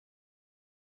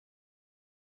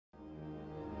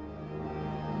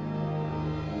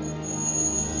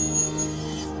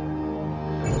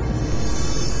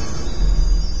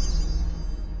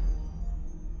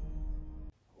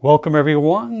Welcome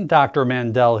everyone, Dr.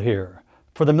 Mandell here.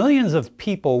 For the millions of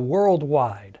people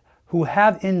worldwide who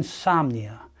have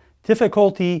insomnia,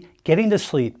 difficulty getting to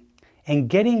sleep, and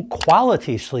getting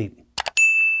quality sleep,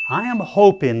 I am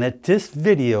hoping that this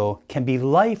video can be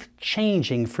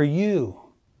life-changing for you.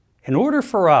 In order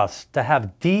for us to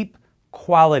have deep,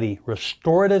 quality,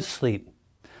 restorative sleep,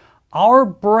 our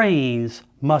brains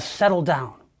must settle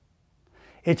down.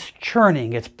 It's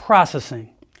churning, it's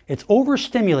processing, it's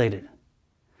overstimulated.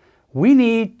 We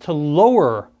need to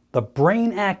lower the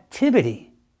brain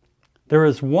activity. There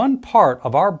is one part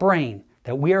of our brain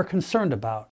that we are concerned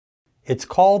about. It's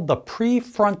called the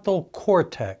prefrontal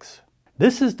cortex.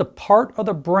 This is the part of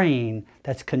the brain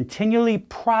that's continually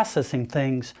processing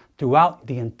things throughout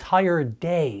the entire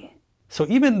day. So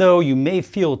even though you may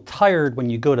feel tired when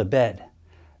you go to bed,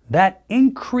 that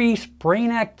increased brain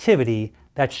activity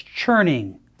that's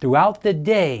churning throughout the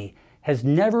day has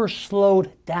never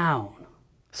slowed down.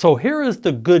 So here is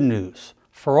the good news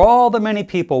for all the many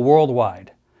people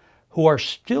worldwide who are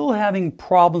still having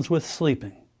problems with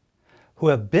sleeping, who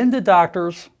have been to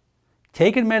doctors,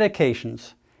 taken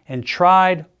medications, and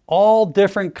tried all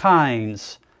different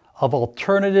kinds of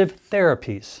alternative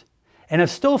therapies and have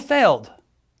still failed.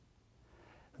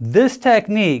 This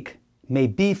technique may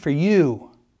be for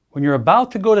you. When you're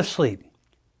about to go to sleep,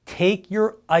 take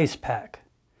your ice pack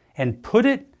and put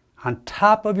it on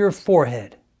top of your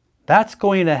forehead. That's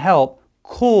going to help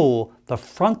cool the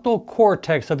frontal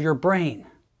cortex of your brain.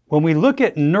 When we look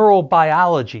at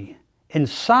neurobiology,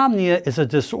 insomnia is a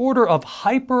disorder of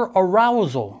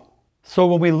hyperarousal. So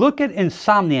when we look at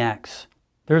insomniacs,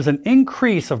 there's an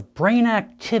increase of brain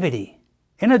activity.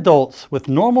 In adults with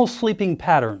normal sleeping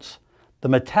patterns, the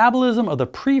metabolism of the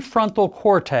prefrontal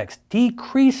cortex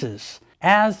decreases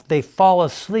as they fall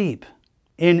asleep.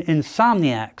 In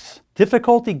insomniacs,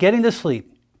 difficulty getting to sleep,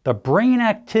 the brain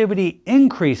activity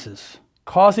increases,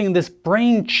 causing this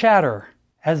brain chatter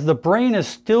as the brain is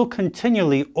still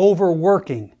continually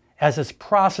overworking as it's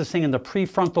processing in the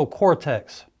prefrontal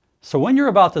cortex. So when you're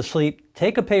about to sleep,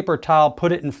 take a paper towel,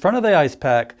 put it in front of the ice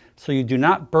pack so you do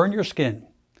not burn your skin.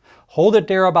 Hold it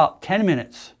there about 10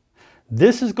 minutes.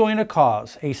 This is going to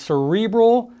cause a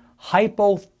cerebral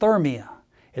hypothermia.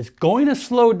 It's going to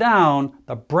slow down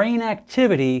the brain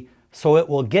activity so it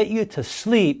will get you to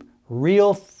sleep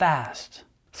real fast.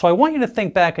 So I want you to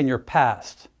think back in your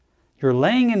past. You're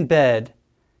laying in bed,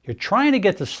 you're trying to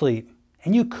get to sleep,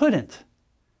 and you couldn't.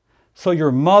 So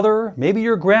your mother, maybe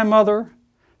your grandmother,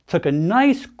 took a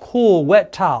nice cool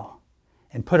wet towel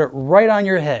and put it right on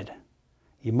your head.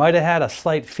 You might have had a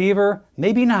slight fever,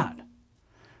 maybe not.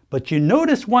 But you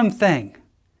noticed one thing.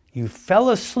 You fell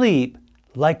asleep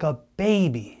like a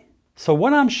baby. So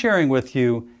what I'm sharing with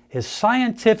you is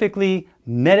scientifically,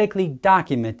 medically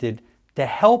documented to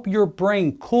help your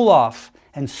brain cool off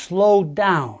and slow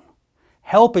down,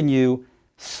 helping you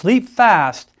sleep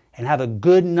fast and have a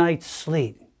good night's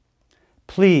sleep.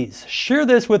 Please share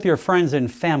this with your friends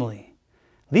and family.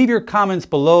 Leave your comments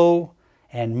below,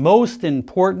 and most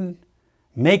important,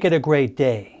 make it a great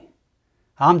day.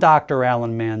 I'm Dr.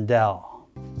 Alan Mandell.